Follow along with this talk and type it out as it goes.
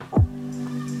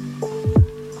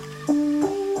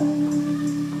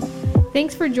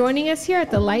Thanks for joining us here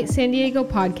at the Light San Diego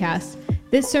podcast.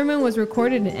 This sermon was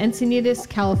recorded in Encinitas,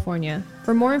 California.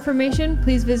 For more information,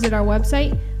 please visit our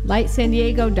website,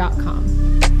 lightsandiego.com.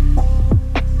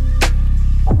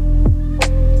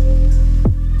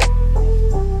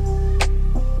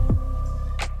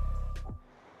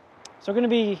 So we're going to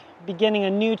be beginning a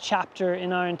new chapter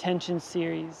in our Intentions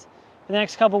series. For the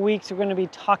next couple of weeks, we're going to be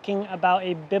talking about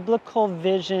a biblical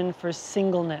vision for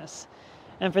singleness.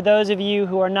 And for those of you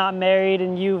who are not married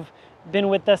and you've been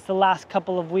with us the last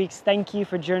couple of weeks, thank you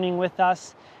for journeying with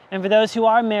us. And for those who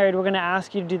are married, we're going to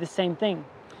ask you to do the same thing.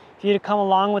 For you to come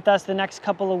along with us the next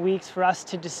couple of weeks for us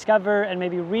to discover and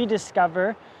maybe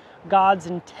rediscover God's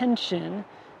intention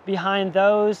behind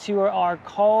those who are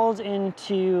called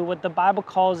into what the Bible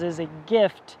calls is a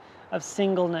gift of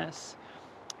singleness.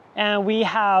 And we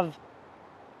have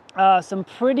some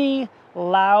pretty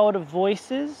loud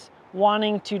voices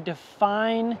wanting to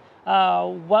define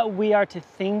what we are to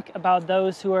think about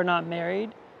those who are not married.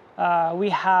 We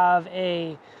have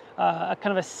a kind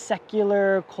of a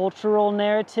secular cultural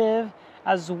narrative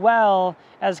as well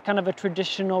as kind of a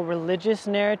traditional religious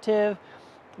narrative,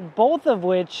 both of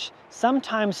which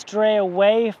sometimes stray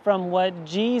away from what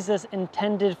Jesus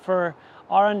intended for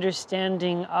our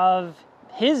understanding of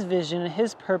his vision and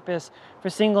his purpose for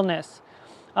singleness.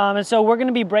 And so we're going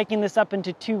to be breaking this up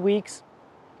into 2 weeks.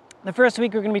 The first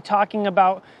week, we're going to be talking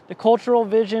about the cultural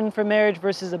vision for marriage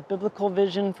versus a biblical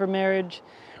vision for marriage.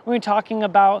 We're going to be talking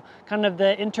about kind of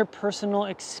the interpersonal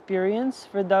experience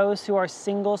for those who are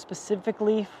single,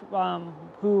 specifically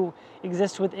who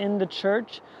exist within the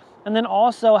church. And then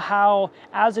also how,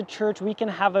 as a church, we can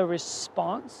have a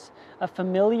response, a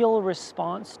familial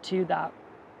response to that.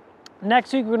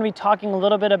 Next week, we're going to be talking a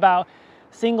little bit about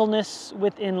singleness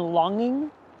within longing.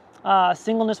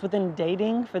 Singleness within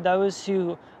dating, for those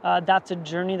who that's a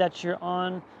journey that you're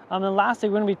on. And lastly,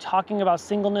 we're going to be talking about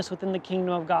singleness within the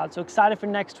kingdom of God. So excited for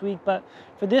next week, but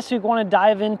for this week, we want to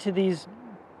dive into these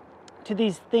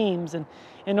themes. And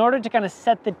in order to kind of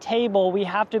set the table, we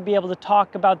have to be able to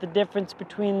talk about the difference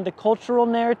between the cultural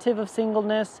narrative of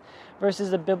singleness versus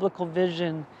the biblical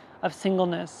vision of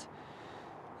singleness.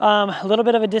 A little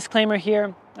bit of a disclaimer here.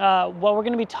 What we're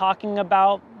going to be talking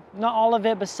about, not all of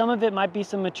it, but some of it might be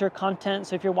some mature content.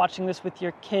 So if you're watching this with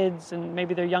your kids and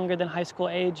maybe they're younger than high school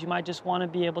age, you might just want to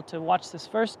be able to watch this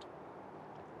first.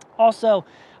 Also,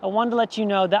 I wanted to let you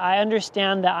know that I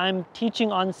understand that I'm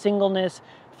teaching on singleness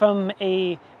from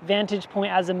a vantage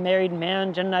point as a married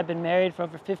man. Jen and I have been married for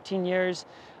over 15 years.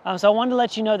 So I wanted to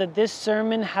let you know that this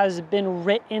sermon has been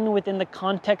written within the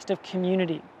context of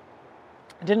community.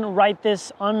 I didn't write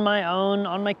this on my own,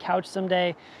 on my couch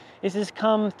someday. This has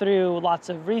come through lots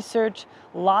of research,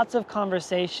 lots of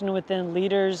conversation within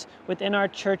leaders within our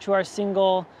church who are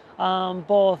single,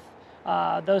 both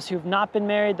those who've not been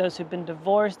married, those who've been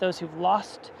divorced, those who've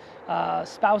lost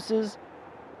spouses,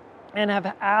 and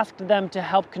have asked them to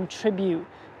help contribute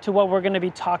to what we're going to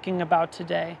be talking about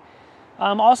today.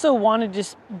 Also want to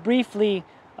just briefly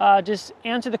just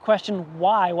answer the question,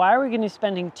 why? Why are we going to be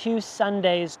spending 2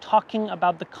 Sundays talking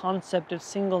about the concept of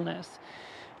singleness?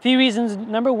 A few reasons.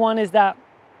 Number one is that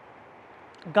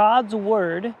God's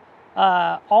word,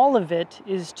 all of it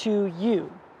is to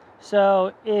you.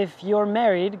 So if you're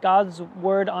married, God's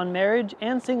word on marriage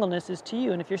and singleness is to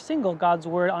you. And if you're single, God's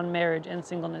word on marriage and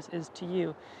singleness is to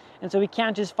you. And so we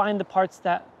can't just find the parts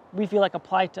that we feel like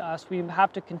apply to us. We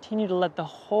have to continue to let the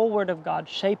whole word of God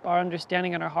shape our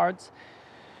understanding and our hearts.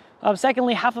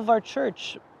 Secondly, half of our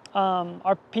church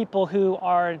are people who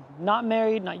are not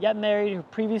married, not yet married,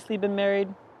 who've previously been married.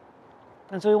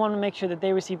 And so we want to make sure that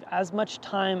they receive as much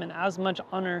time and as much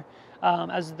honor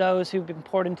as those who've been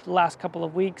poured into the last couple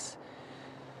of weeks.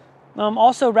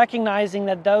 Also recognizing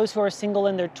that those who are single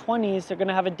in their 20s are going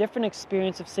to have a different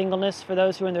experience of singleness for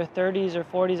those who are in their 30s or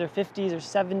 40s or 50s or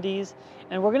 70s.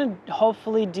 And we're going to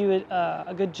hopefully do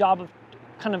a good job of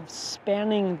kind of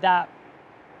spanning that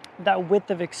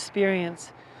width of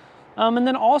experience. And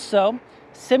then also,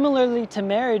 similarly to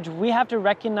marriage, we have to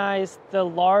recognize the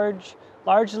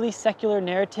largely secular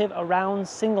narrative around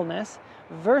singleness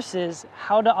versus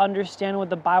how to understand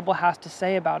what the Bible has to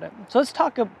say about it. So let's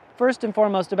talk first and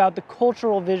foremost about the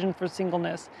cultural vision for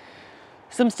singleness.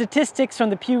 Some statistics from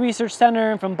the Pew Research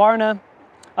Center and from Barna,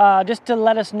 just to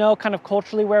let us know kind of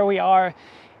culturally where we are,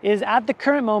 is at the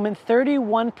current moment,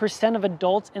 31% of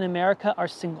adults in America are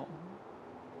single.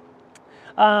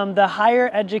 The higher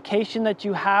education that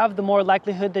you have, the more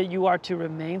likelihood that you are to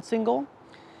remain single.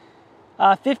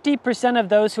 50% of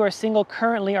those who are single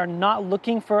currently are not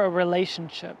looking for a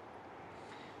relationship.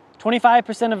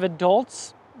 25% of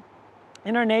adults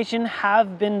in our nation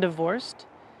have been divorced.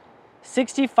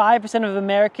 65% of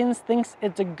Americans thinks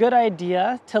it's a good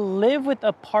idea to live with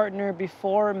a partner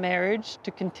before marriage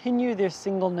to continue their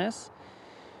singleness.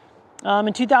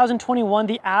 In 2021,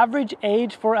 the average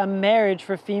age for a marriage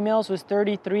for females was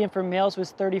 33 and for males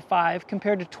was 35,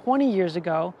 compared to 20 years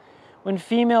ago when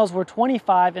females were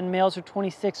 25 and males were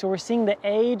 26. So we're seeing the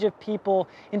age of people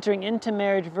entering into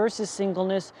marriage versus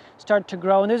singleness start to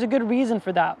grow. And there's a good reason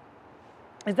for that,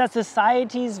 is that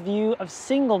society's view of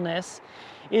singleness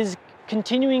is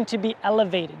continuing to be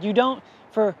elevated.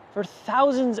 For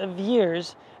thousands of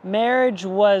years, marriage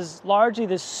was largely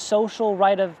this social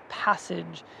rite of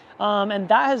passage. And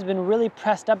that has been really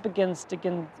pressed up against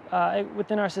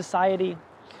within our society.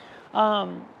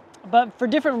 But for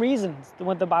different reasons than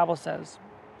what the Bible says.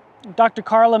 Dr.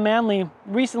 Carla Manley,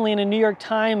 recently in a New York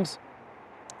Times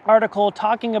article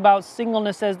talking about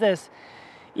singleness, says this: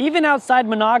 even outside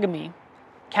monogamy,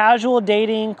 casual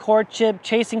dating, courtship,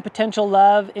 chasing potential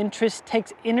love, interest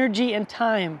takes energy and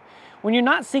time. When you're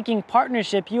not seeking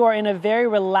partnership, you are in a very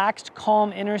relaxed,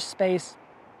 calm inner space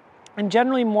and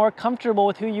generally more comfortable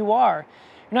with who you are.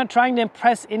 You're not trying to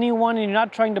impress anyone and you're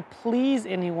not trying to please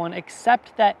anyone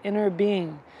except that inner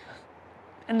being.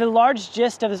 And the large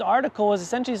gist of this article was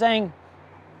essentially saying,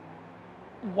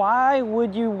 why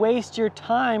would you waste your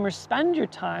time or spend your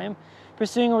time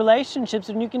pursuing relationships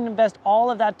when you can invest all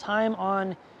of that time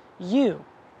on you?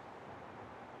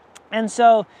 And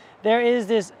so there is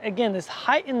this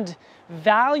heightened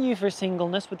value for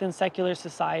singleness within secular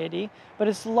society, but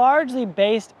it's largely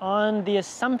based on the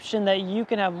assumption that you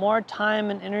can have more time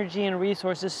and energy and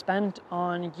resources spent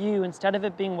on you instead of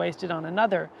it being wasted on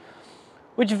another,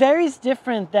 which varies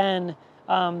different than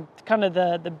kind of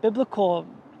the biblical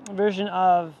version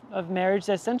of marriage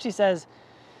that essentially says,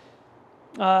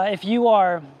 if you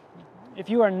are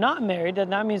not married, then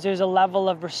that means there's a level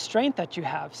of restraint that you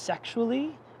have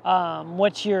sexually,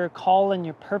 what your call and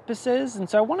your purpose is. And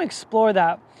so I want to explore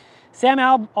that. Sam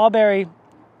Allberry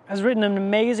has written an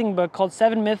amazing book called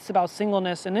 7 Myths About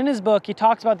Singleness. And in his book, he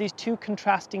talks about these two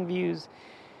contrasting views.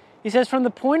 He says, from the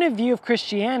point of view of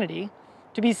Christianity,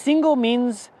 to be single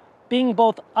means being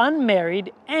both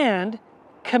unmarried and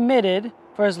committed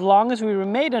for as long as we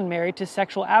remain unmarried to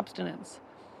sexual abstinence.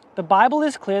 The Bible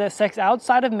is clear that sex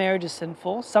outside of marriage is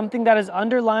sinful, something that is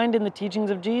underlined in the teachings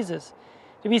of Jesus.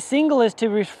 To be single is to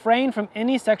refrain from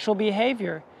any sexual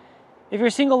behavior. If you're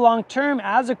single long-term,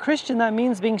 as a Christian, that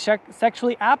means being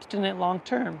sexually abstinent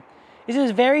long-term. This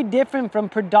is very different from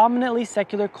predominantly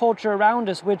secular culture around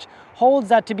us, which holds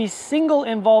that to be single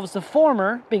involves the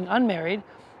former, being unmarried,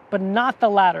 but not the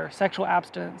latter, sexual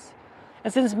abstinence.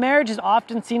 And since marriage is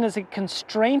often seen as a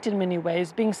constraint in many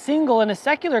ways, being single in a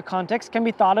secular context can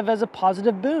be thought of as a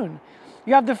positive boon.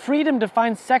 You have the freedom to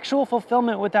find sexual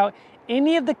fulfillment without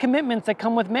any of the commitments that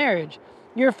come with marriage.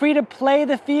 You're free to play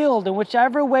the field in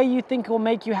whichever way you think will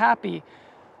make you happy.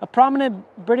 A prominent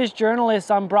British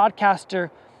journalist and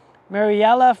broadcaster,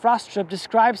 Mariella Frostrup,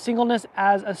 describes singleness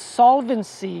as a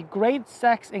solvency, great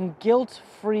sex, and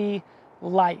guilt-free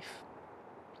life.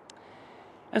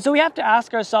 And so we have to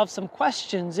ask ourselves some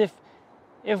questions.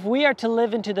 If we are to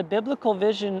live into the biblical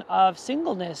vision of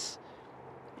singleness,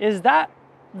 is that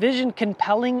vision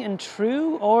compelling and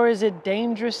true, or is it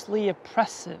dangerously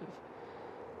oppressive?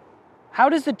 How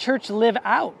does the church live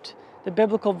out the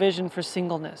biblical vision for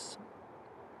singleness?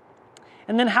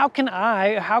 And then how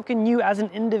can you as an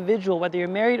individual, whether you're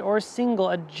married or single,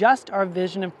 adjust our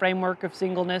vision and framework of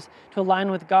singleness to align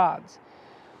with God's?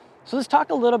 So let's talk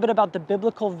a little bit about the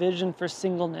biblical vision for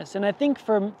singleness. And I think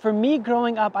for me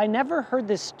growing up, I never heard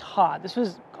this taught. This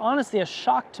was honestly a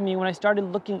shock to me when I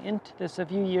started looking into this a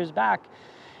few years back,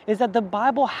 is that the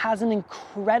Bible has an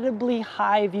incredibly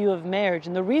high view of marriage.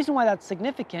 And the reason why that's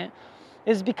significant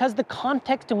is because the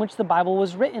context in which the Bible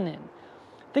was written in.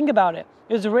 Think about it.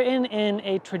 It was written in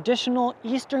a traditional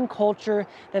Eastern culture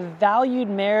that valued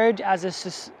marriage as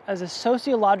a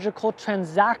sociological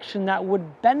transaction that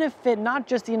would benefit not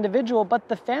just the individual, but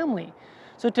the family.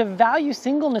 So to value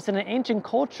singleness in an ancient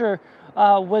culture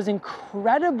was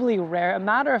incredibly rare. A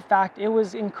matter of fact, it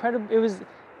was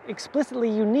explicitly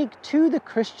unique to the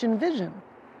Christian vision.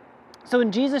 So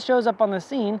when Jesus shows up on the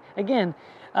scene, again,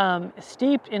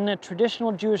 steeped in a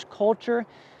traditional Jewish culture,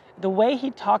 the way he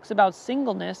talks about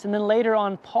singleness, and then later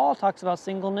on Paul talks about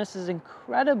singleness, is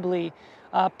incredibly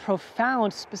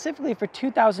profound, specifically for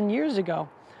 2,000 years ago.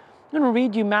 I'm going to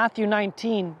read you Matthew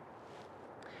 19.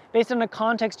 Based on the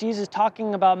context, Jesus is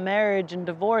talking about marriage and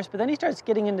divorce, but then he starts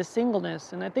getting into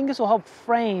singleness. And I think this will help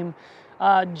frame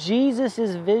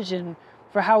Jesus' vision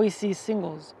for how he sees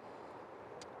singles.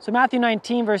 So Matthew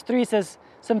 19, verse 3 says,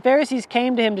 some Pharisees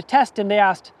came to him to test him. They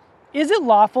asked, is it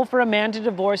lawful for a man to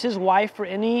divorce his wife for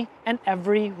any and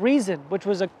every reason? Which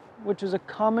was a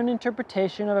common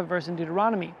interpretation of a verse in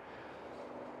Deuteronomy.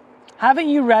 Haven't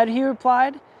you read, he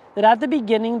replied, that at the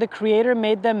beginning the Creator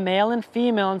made them male and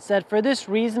female and said, for this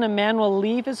reason a man will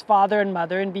leave his father and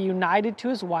mother and be united to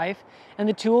his wife, and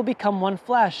the two will become one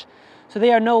flesh. So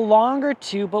they are no longer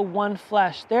two, but one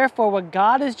flesh. Therefore, what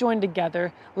God has joined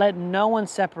together, let no one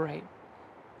separate.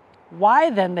 Why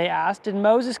then, they asked, did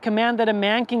Moses command that a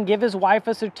man can give his wife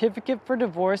a certificate for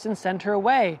divorce and send her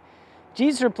away?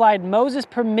 Jesus replied, Moses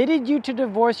permitted you to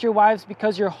divorce your wives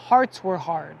because your hearts were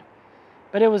hard.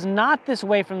 But it was not this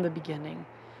way from the beginning.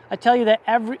 I tell you that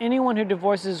anyone who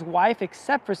divorces his wife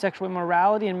except for sexual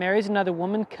immorality and marries another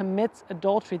woman commits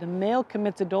adultery. The male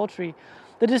commits adultery.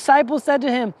 The disciples said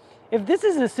to him, if this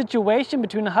is a situation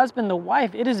between a husband and the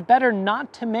wife, it is better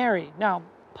not to marry. Now,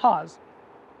 pause.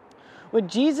 What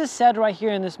Jesus said right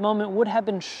here in this moment would have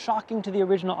been shocking to the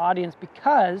original audience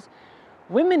because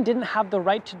women didn't have the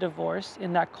right to divorce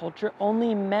in that culture,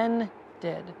 only men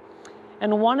did.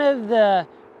 And one of the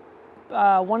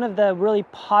really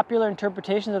popular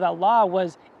interpretations of that law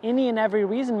was any and every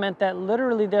reason meant that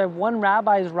literally there one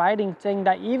rabbi is writing saying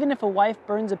that even if a wife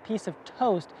burns a piece of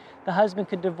toast, the husband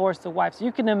could divorce the wife. So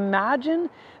you can imagine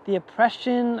the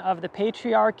oppression of the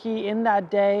patriarchy in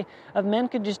that day of men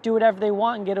could just do whatever they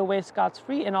want and get away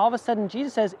scot-free. And all of a sudden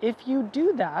Jesus says, if you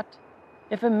do that,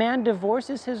 if a man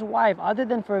divorces his wife other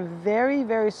than for a very,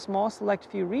 very small select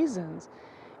few reasons,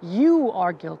 you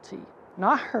are guilty.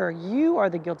 Not her, you are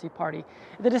the guilty party.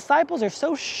 The disciples are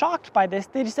so shocked by this,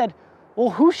 they just said,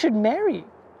 well, who should marry?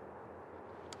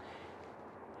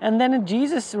 And then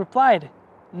Jesus replied,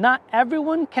 not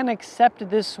everyone can accept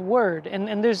this word.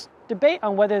 And there's debate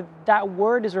on whether that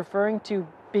word is referring to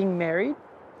being married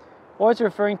or it's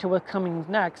referring to what's coming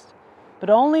next, but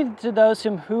only to those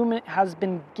whom it has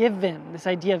been given, this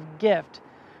idea of gift.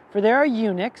 For there are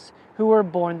eunuchs who were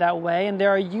born that way, and there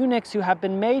are eunuchs who have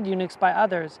been made eunuchs by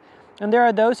others. And there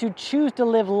are those who choose to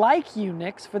live like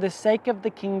eunuchs for the sake of the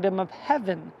kingdom of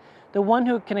heaven. The one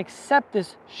who can accept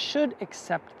this should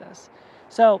accept this.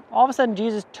 So all of a sudden,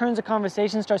 Jesus turns the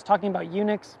conversation, starts talking about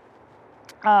eunuchs,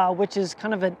 which is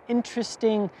kind of an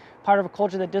interesting part of a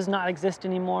culture that does not exist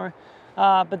anymore.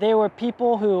 But they were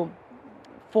people who,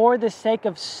 for the sake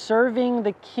of serving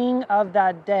the king of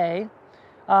that day,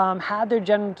 had their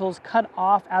genitals cut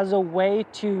off as a way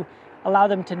to allow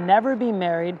them to never be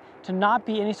married, to not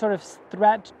be any sort of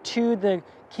threat to the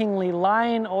kingly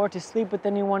line or to sleep with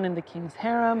anyone in the king's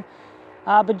harem.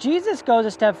 But Jesus goes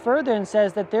a step further and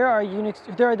says that there are eunuchs,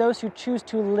 there are those who choose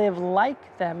to live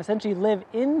like them, essentially live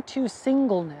into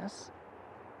singleness.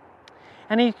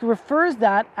 And he refers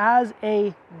that as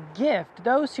a gift,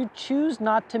 those who choose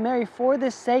not to marry for the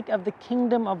sake of the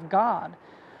kingdom of God.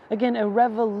 Again, a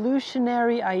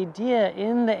revolutionary idea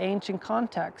in the ancient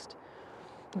context.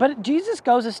 But Jesus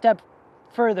goes a step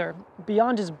further,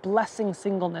 beyond just blessing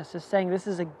singleness, is saying this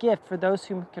is a gift for those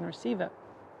who can receive it.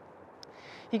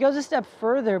 He goes a step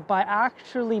further by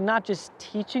actually not just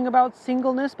teaching about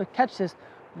singleness, but catch this,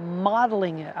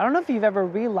 modeling it. I don't know if you've ever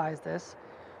realized this,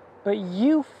 but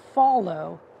you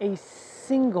follow a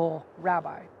single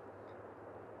rabbi.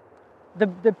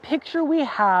 The picture we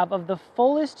have of the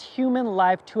fullest human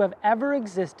life to have ever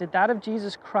existed, that of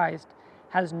Jesus Christ,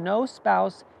 has no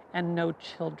spouse and no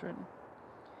children.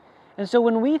 And so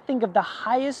when we think of the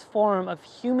highest form of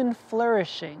human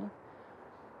flourishing,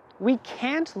 we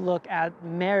can't look at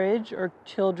marriage or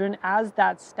children as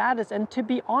that status. And to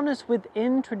be honest,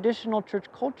 within traditional church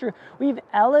culture, we've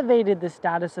elevated the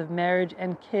status of marriage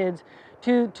and kids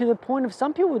to the point of,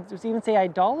 some people would even say,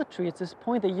 idolatry. It's this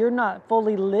point that you're not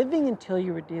fully living until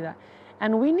you do that.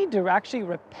 And we need to actually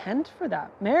repent for that.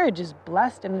 Marriage is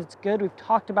blessed and it's good. We've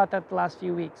talked about that the last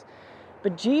few weeks.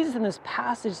 But Jesus in this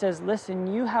passage says,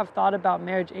 listen, you have thought about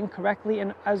marriage incorrectly,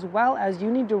 and as well as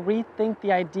you need to rethink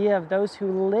the idea of those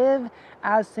who live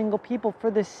as single people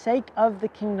for the sake of the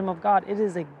kingdom of God. It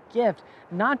is a gift,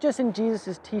 not just in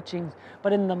Jesus' teachings,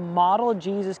 but in the model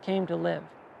Jesus came to live.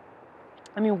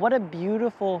 I mean, what a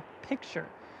beautiful picture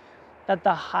that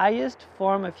the highest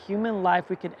form of human life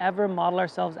we could ever model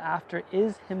ourselves after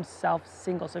is himself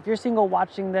single. So if you're single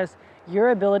watching this,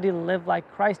 your ability to live like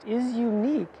Christ is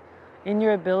unique in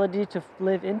your ability to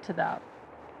live into that.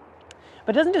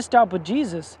 But it doesn't just start with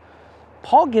Jesus.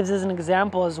 Paul gives us an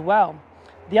example as well.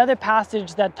 The other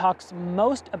passage that talks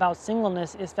most about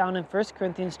singleness is found in 1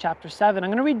 Corinthians chapter 7.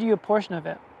 I'm going to read you a portion of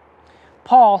it.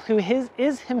 Paul, who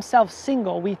is himself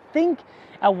single, we think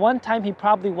at one time he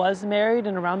probably was married,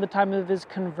 and around the time of his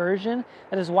conversion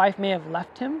that his wife may have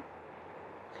left him.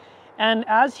 And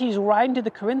as he's writing to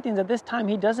the Corinthians at this time,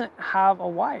 he doesn't have a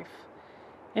wife.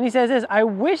 And he says this, I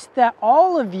wish that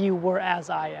all of you were as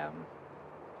I am.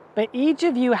 But each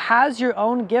of you has your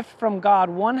own gift from God.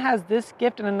 One has this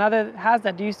gift and another has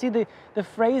that. Do you see the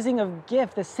phrasing of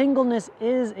gift? The singleness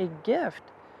is a gift.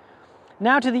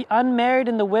 Now to the unmarried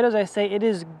and the widows I say, it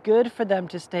is good for them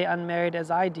to stay unmarried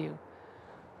as I do.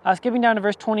 Skipping down to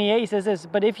verse 28, he says this,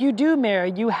 but if you do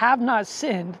marry, you have not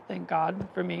sinned, thank God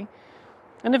for me.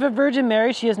 And if a virgin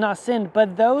marries, she has not sinned.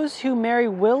 But those who marry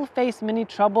will face many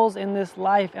troubles in this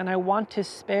life, and I want to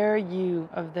spare you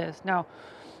of this. Now,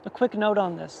 a quick note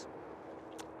on this.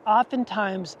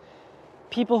 Oftentimes,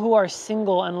 people who are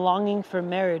single and longing for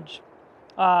marriage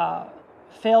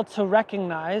fail to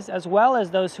recognize, as well as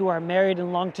those who are married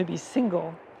and long to be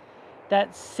single,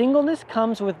 that singleness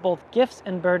comes with both gifts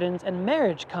and burdens, and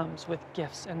marriage comes with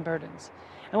gifts and burdens.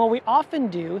 And what we often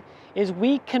do is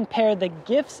we compare the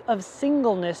gifts of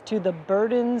singleness to the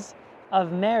burdens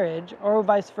of marriage, or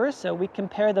vice versa. We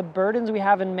compare the burdens we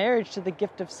have in marriage to the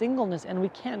gift of singleness, and we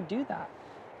can't do that.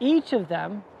 Each of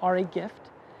them are a gift,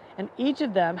 and each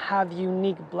of them have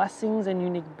unique blessings and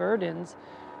unique burdens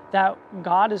that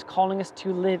God is calling us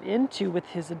to live into with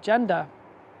His agenda.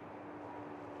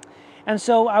 And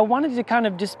so I wanted to kind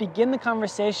of just begin the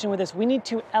conversation with this. We need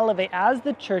to elevate, as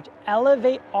the church,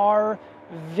 elevate our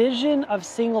vision of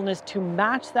singleness to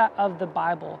match that of the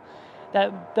Bible.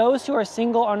 That those who are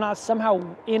single are not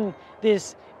somehow in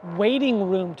this waiting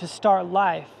room to start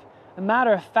life. A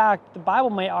matter of fact, the Bible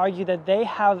may argue that they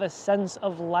have a sense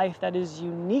of life that is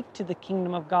unique to the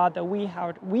kingdom of God that we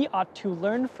ought to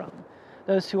learn from,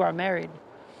 those who are married.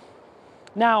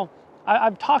 Now,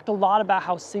 I've talked a lot about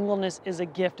how singleness is a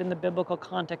gift in the biblical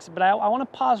context, but I want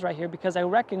to pause right here because I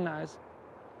recognize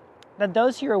that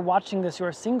those who are watching this who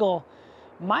are single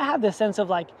might have this sense of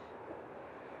like,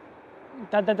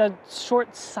 that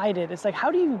short-sighted. It's like,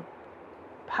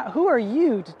 who are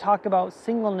you to talk about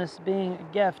singleness being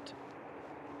a gift?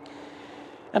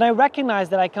 And I recognize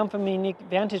that I come from a unique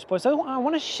vantage point. So I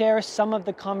want to share some of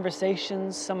the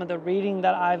conversations, some of the reading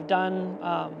that I've done,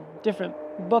 different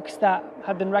books that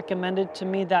have been recommended to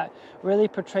me that really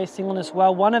portray singleness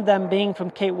well. One of them being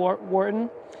from Kate Wharton.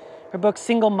 Her book,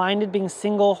 Single-Minded, Being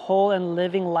Single, Whole, and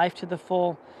Living Life to the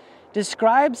Full,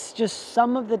 describes just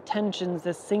some of the tensions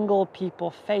that single people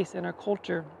face in our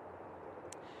culture.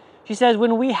 She says,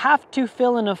 when we have to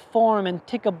fill in a form and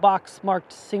tick a box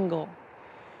marked single,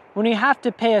 when we have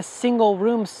to pay a single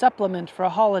room supplement for a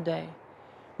holiday,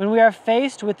 when we are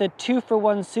faced with a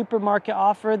 2-for-1 supermarket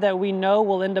offer that we know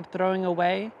we'll end up throwing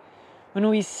away, when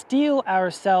we steel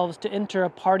ourselves to enter a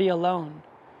party alone,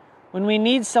 when we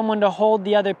need someone to hold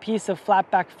the other piece of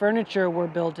flatback furniture we're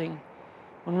building,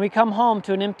 when we come home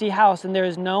to an empty house and there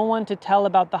is no one to tell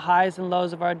about the highs and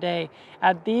lows of our day,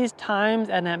 at these times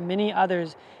and at many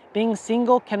others, being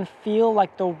single can feel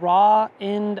like the raw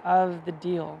end of the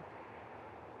deal.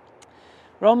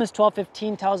 Romans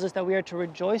 12:15 tells us that we are to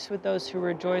rejoice with those who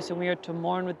rejoice and we are to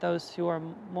mourn with those who are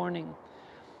mourning.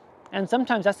 And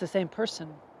sometimes that's the same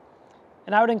person.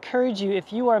 And I would encourage you,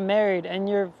 if you are married and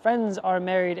your friends are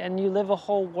married and you live a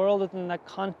whole world within that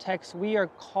context, we are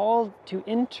called to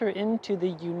enter into the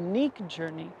unique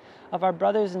journey of our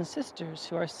brothers and sisters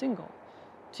who are single,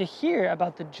 to hear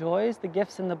about the joys, the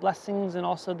gifts, and the blessings, and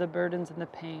also the burdens and the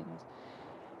pains.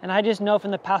 And I just know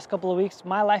from the past couple of weeks,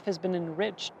 my life has been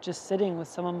enriched just sitting with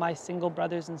some of my single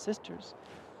brothers and sisters,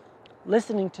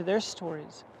 listening to their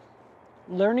stories,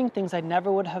 learning things I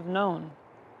never would have known.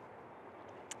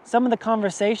 Some of the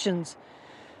conversations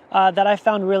that I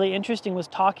found really interesting was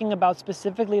talking about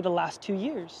specifically the last 2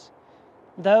 years.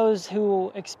 Those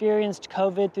who experienced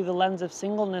COVID through the lens of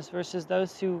singleness versus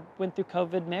those who went through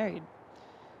COVID married.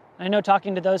 I know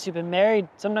talking to those who've been married,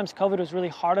 sometimes COVID was really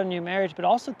hard on your marriage, but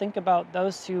also think about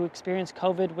those who experienced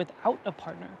COVID without a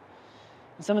partner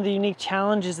and some of the unique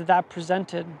challenges that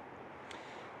presented.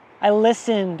 I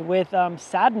listened with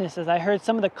sadness as I heard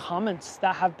some of the comments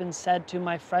that have been said to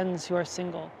my friends who are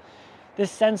single.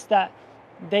 This sense that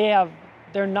they have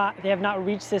not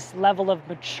reached this level of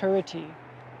maturity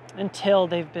until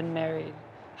they've been married.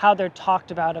 How they're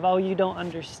talked about of, oh, you don't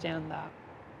understand that.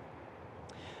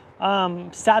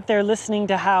 Sat there listening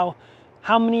to how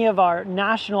many of our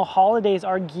national holidays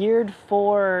are geared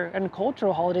for, and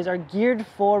cultural holidays are geared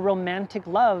for romantic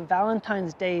love,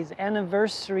 Valentine's Days,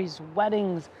 anniversaries,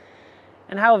 weddings,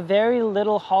 and how very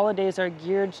little holidays are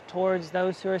geared towards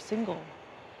those who are single.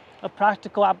 A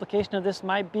practical application of this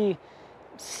might be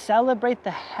celebrate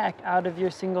the heck out of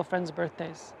your single friends'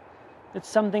 birthdays.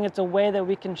 It's a way that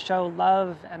we can show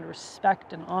love and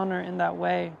respect and honor in that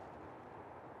way.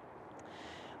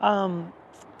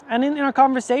 And in our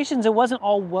conversations, it wasn't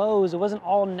all woes, it wasn't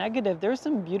all negative. There were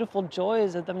some beautiful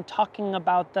joys of them talking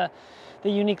about the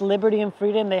unique liberty and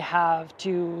freedom they have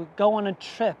to go on a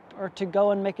trip or to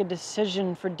go and make a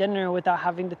decision for dinner without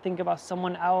having to think about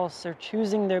someone else, or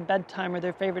choosing their bedtime or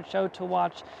their favorite show to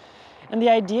watch. And the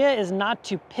idea is not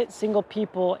to pit single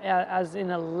people as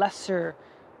in a lesser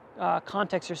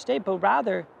context or state, but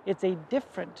rather it's a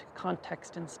different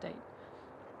context and state.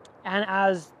 And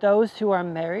as those who are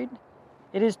married,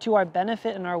 it is to our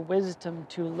benefit and our wisdom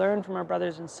to learn from our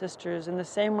brothers and sisters in the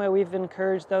same way we've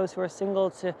encouraged those who are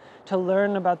single to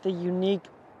learn about the unique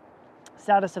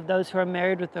status of those who are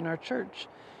married within our church.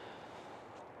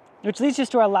 Which leads us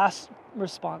to our last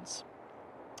response,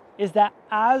 is that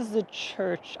as the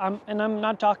church, and I'm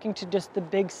not talking to just the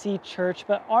Big C church,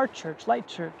 but our church, Light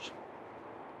Church,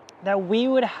 that we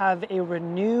would have a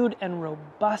renewed and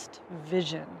robust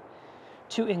vision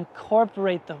to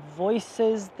incorporate the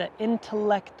voices, the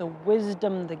intellect, the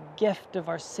wisdom, the gift of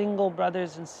our single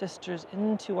brothers and sisters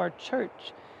into our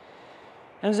church.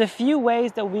 And there's a few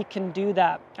ways that we can do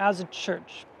that as a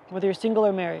church, whether you're single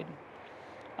or married.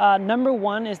 Number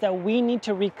one is that we need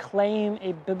to reclaim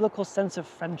a biblical sense of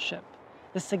friendship,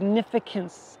 the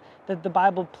significance that the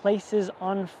Bible places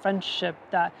on friendship,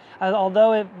 that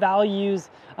although it values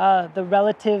the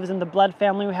relatives and the blood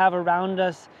family we have around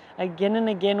us, again and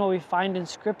again what we find in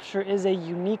Scripture is a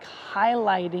unique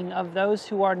highlighting of those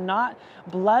who are not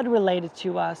blood related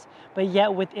to us, but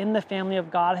yet within the family of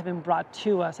God have been brought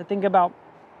to us. I think about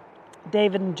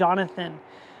David and Jonathan.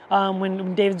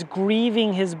 When David's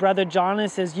grieving his brother Jonathan,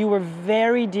 says, "You were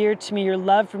very dear to me. Your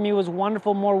love for me was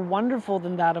wonderful, more wonderful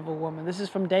than that of a woman." This is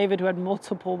from David, who had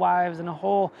multiple wives and a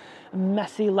whole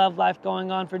messy love life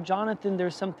going on. For Jonathan,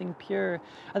 there's something pure.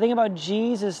 I think about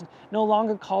Jesus no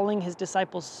longer calling his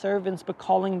disciples servants, but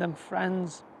calling them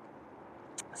friends.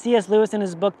 C.S. Lewis in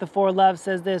his book, The Four Loves,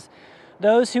 says this: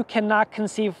 "Those who cannot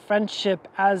conceive friendship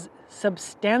as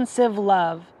substantive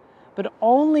love, but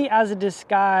only as a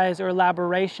disguise or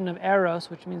elaboration of eros,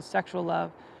 which means sexual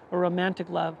love or romantic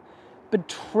love,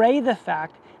 betray the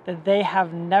fact that they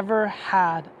have never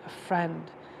had a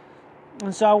friend."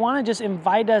 And so I want to just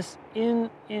invite us in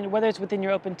whether it's within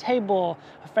your open table,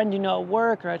 a friend you know at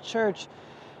work or at church,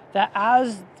 that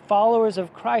as followers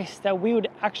of Christ, that we would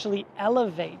actually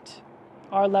elevate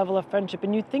our level of friendship.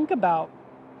 And you think about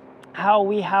how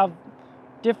we have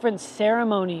different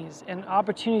ceremonies and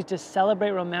opportunities to celebrate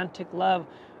romantic love.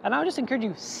 And I would just encourage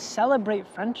you, celebrate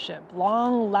friendship,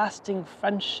 long-lasting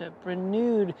friendship,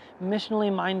 renewed,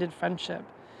 missionally minded friendship.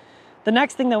 The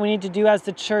next thing that we need to do as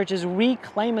the church is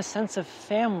reclaim a sense of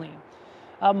family.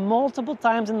 Multiple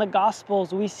times in the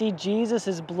Gospels, we see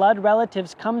Jesus' blood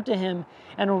relatives come to him,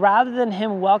 and rather than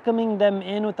him welcoming them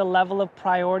in with a level of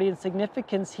priority and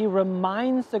significance, he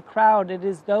reminds the crowd it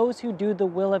is those who do the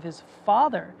will of his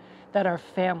Father that are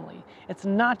family. It's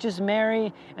not just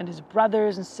Mary and his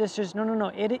brothers and sisters.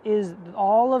 No. It is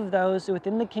all of those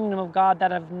within the kingdom of God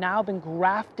that have now been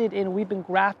grafted in. We've been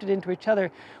grafted into each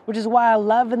other, which is why I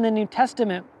love in the New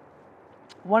Testament,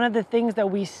 one of the things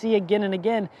that we see again and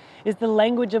again is the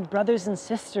language of brothers and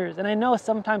sisters. And I know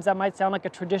sometimes that might sound like a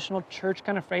traditional church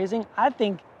kind of phrasing. I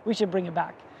think we should bring it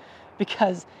back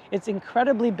because it's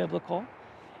incredibly biblical.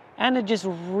 And it just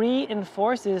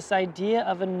reinforces this idea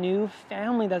of a new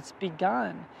family that's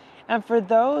begun. And for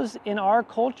those in our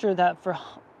culture that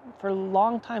for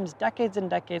long times, decades and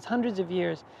decades, hundreds of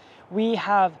years, we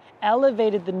have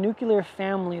elevated the nuclear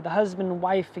family, the husband,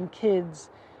 wife, and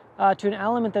kids, to an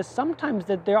element that sometimes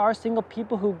that there are single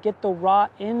people who get the raw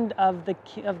end of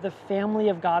the family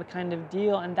of God kind of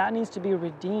deal, and that needs to be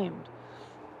redeemed.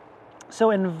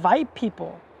 So invite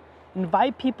people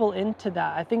into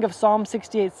that. I think of Psalm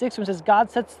 68:6, which says, "God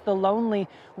sets the lonely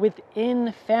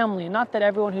within family." Not that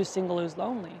everyone who's single is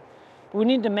lonely, but we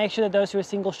need to make sure that those who are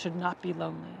single should not be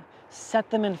lonely. Set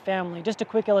them in family. Just a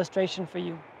quick illustration for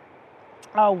you.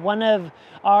 One of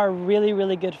our really,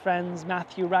 really good friends,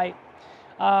 Matthew Wright,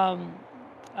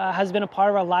 has been a part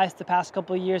of our lives the past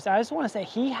couple of years. I just want to say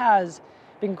he has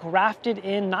been grafted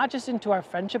in, not just into our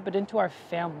friendship, but into our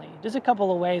family. Just a couple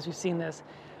of ways we've seen this.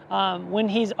 When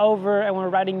he's over and we're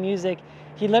writing music,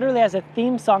 he literally has a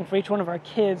theme song for each one of our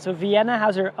kids. So Vienna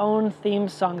has her own theme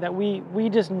song that we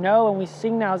just know and we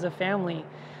sing now as a family.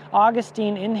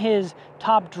 Augustine, in his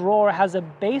top drawer, has a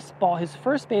baseball, his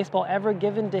first baseball ever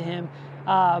given to him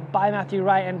by Matthew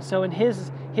Wright. And so in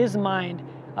his mind,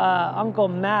 Uncle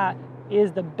Matt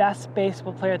is the best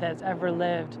baseball player that's ever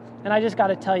lived. And I just got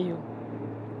to tell you,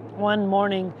 one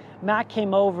morning, Matt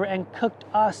came over and cooked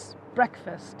us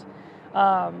breakfast,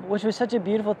 which was such a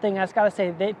beautiful thing. I just got to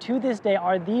say, they, to this day,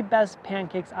 are the best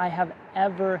pancakes I have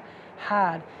ever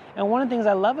had. And one of the things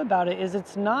I love about it is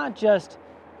it's not just,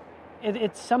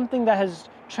 it's something that has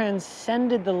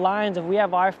transcended the lines of we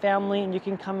have our family and you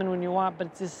can come in when you want, but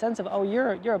it's this sense of, oh,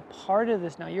 you're a part of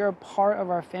this now. You're a part of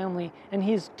our family. And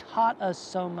he's taught us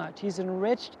so much. He's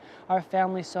enriched our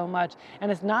family so much. And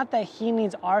it's not that he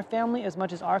needs our family as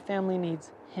much as our family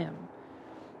needs him.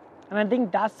 And I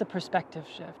think that's the perspective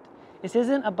shift. This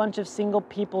isn't a bunch of single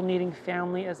people needing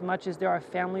family as much as there are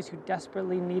families who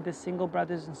desperately need the single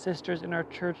brothers and sisters in our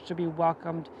church to be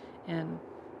welcomed in.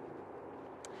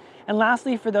 And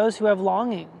lastly, for those who have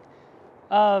longing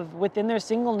of within their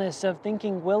singleness of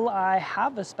thinking, will I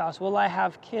have a spouse? Will I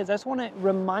have kids? I just want to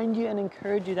remind you and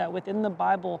encourage you that within the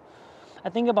Bible, I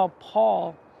think about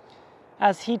Paul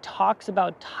as he talks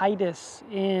about Titus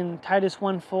in Titus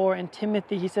 1:4 and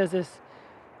Timothy, he says this,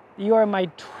 you are my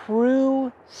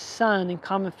true son in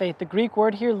common faith. The Greek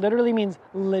word here literally means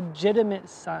legitimate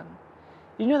son.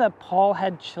 You know that Paul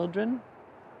had children?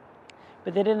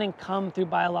 But they didn't come through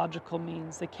biological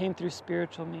means. They came through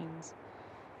spiritual means.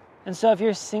 And so if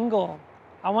you're single,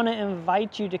 I want to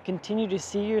invite you to continue to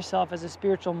see yourself as a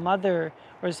spiritual mother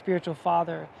or a spiritual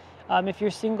father. If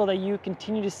you're single, that you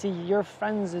continue to see your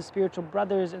friends as spiritual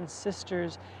brothers and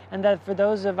sisters. And that for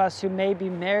those of us who may be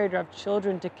married or have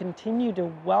children, to continue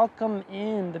to welcome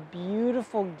in the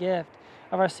beautiful gift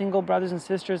of our single brothers and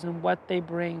sisters and what they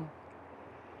bring.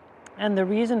 And the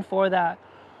reason for that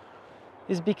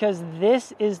is because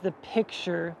this is the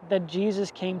picture that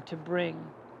Jesus came to bring.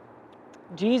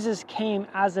 Jesus came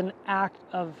as an act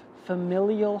of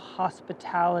familial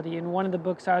hospitality. In one of the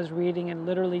books I was reading, it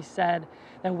literally said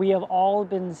that we have all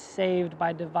been saved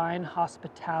by divine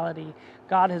hospitality.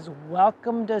 God has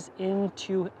welcomed us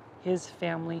into his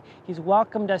family. He's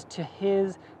welcomed us to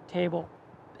his table,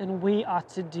 and we ought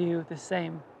to do the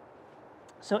same.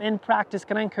 So in practice,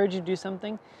 can I encourage you to do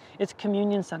something? It's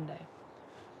Communion Sunday.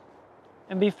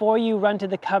 And before you run to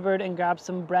the cupboard and grab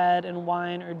some bread and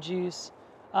wine or juice,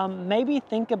 maybe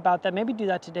think about that. Maybe do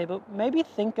that today, but maybe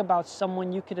think about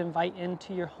someone you could invite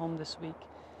into your home this week.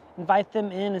 Invite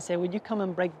them in and say, would you come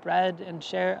and break bread and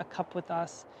share a cup with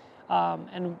us?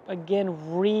 And again,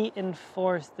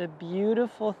 reinforce the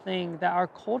beautiful thing that our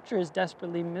culture is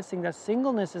desperately missing, that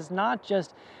singleness is not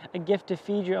just a gift to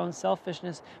feed your own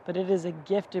selfishness, but it is a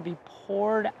gift to be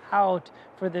poured out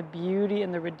for the beauty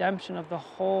and the redemption of the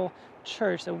whole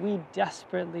church that we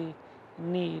desperately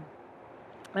need.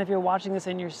 And if you're watching this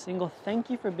and you're single, thank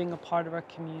you for being a part of our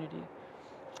community.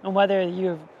 And whether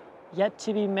you've yet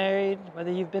to be married,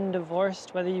 whether you've been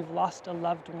divorced, whether you've lost a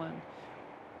loved one,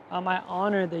 I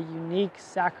honor the unique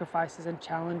sacrifices and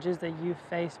challenges that you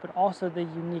face, but also the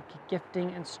unique gifting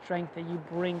and strength that you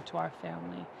bring to our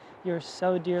family. You're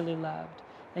so dearly loved.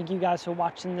 Thank you guys for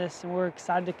watching this, and we're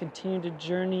excited to continue to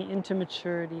journey into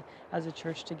maturity as a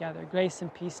church together. Grace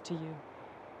and peace to you.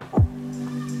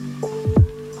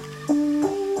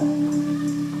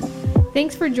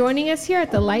 Thanks for joining us here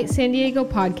at the Light San Diego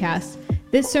podcast.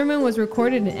 This sermon was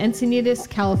recorded in Encinitas,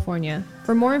 California.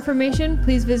 For more information,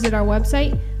 please visit our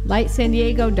website,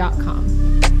 lightsandiego.com.